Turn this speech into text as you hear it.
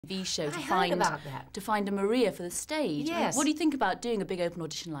show I heard about that. to find a Maria for the stage. Yes. What do you think about doing a big open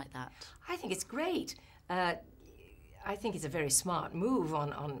audition like that? I think it's great. I think it's a very smart move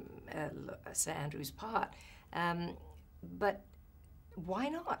on Sir Andrew's part. But why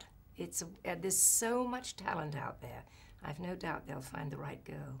not? There's so much talent out there. I've no doubt they'll find the right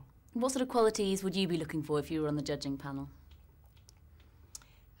girl. What sort of qualities would you be looking for if you were on the judging panel?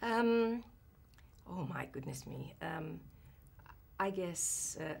 Oh my goodness me. I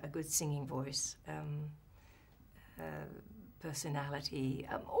guess a good singing voice, personality,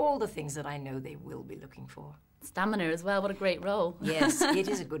 all the things that I know they will be looking for. Stamina as well, what a great role. Yes, it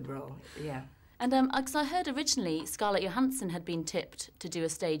is a good role, yeah. And because I heard originally Scarlett Johansson had been tipped to do a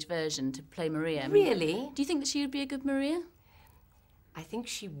stage version to play Maria. Really? Do you think that she would be a good Maria? I think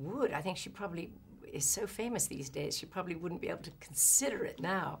she would. I think she probably is so famous these days, she probably wouldn't be able to consider it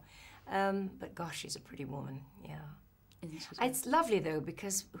now. But gosh, she's a pretty woman, yeah. It's lovely, though,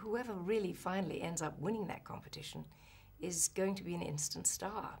 because whoever really finally ends up winning that competition is going to be an instant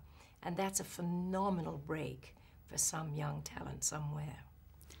star. And that's a phenomenal break for some young talent somewhere.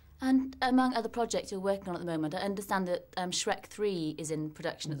 And among other projects you're working on at the moment, I understand that Shrek 3 is in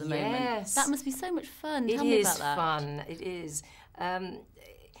production at the moment. Yes. That must be so much fun. Tell me about that. It is fun. It is.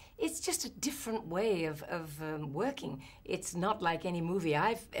 It's just a different way of working. It's not like any movie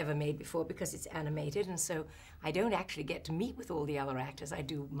I've ever made before because it's animated, and so I don't actually get to meet with all the other actors. I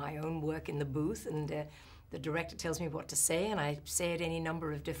do my own work in the booth, and the director tells me what to say, and I say it any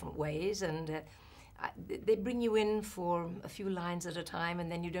number of different ways, and they bring you in for a few lines at a time,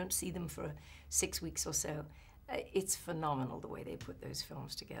 and then you don't see them for 6 weeks or so. It's phenomenal the way they put those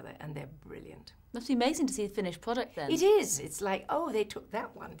films together, and they're brilliant. Must be amazing to see the finished product then. It is. It's like, oh, they took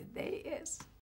that one, did they? Yes.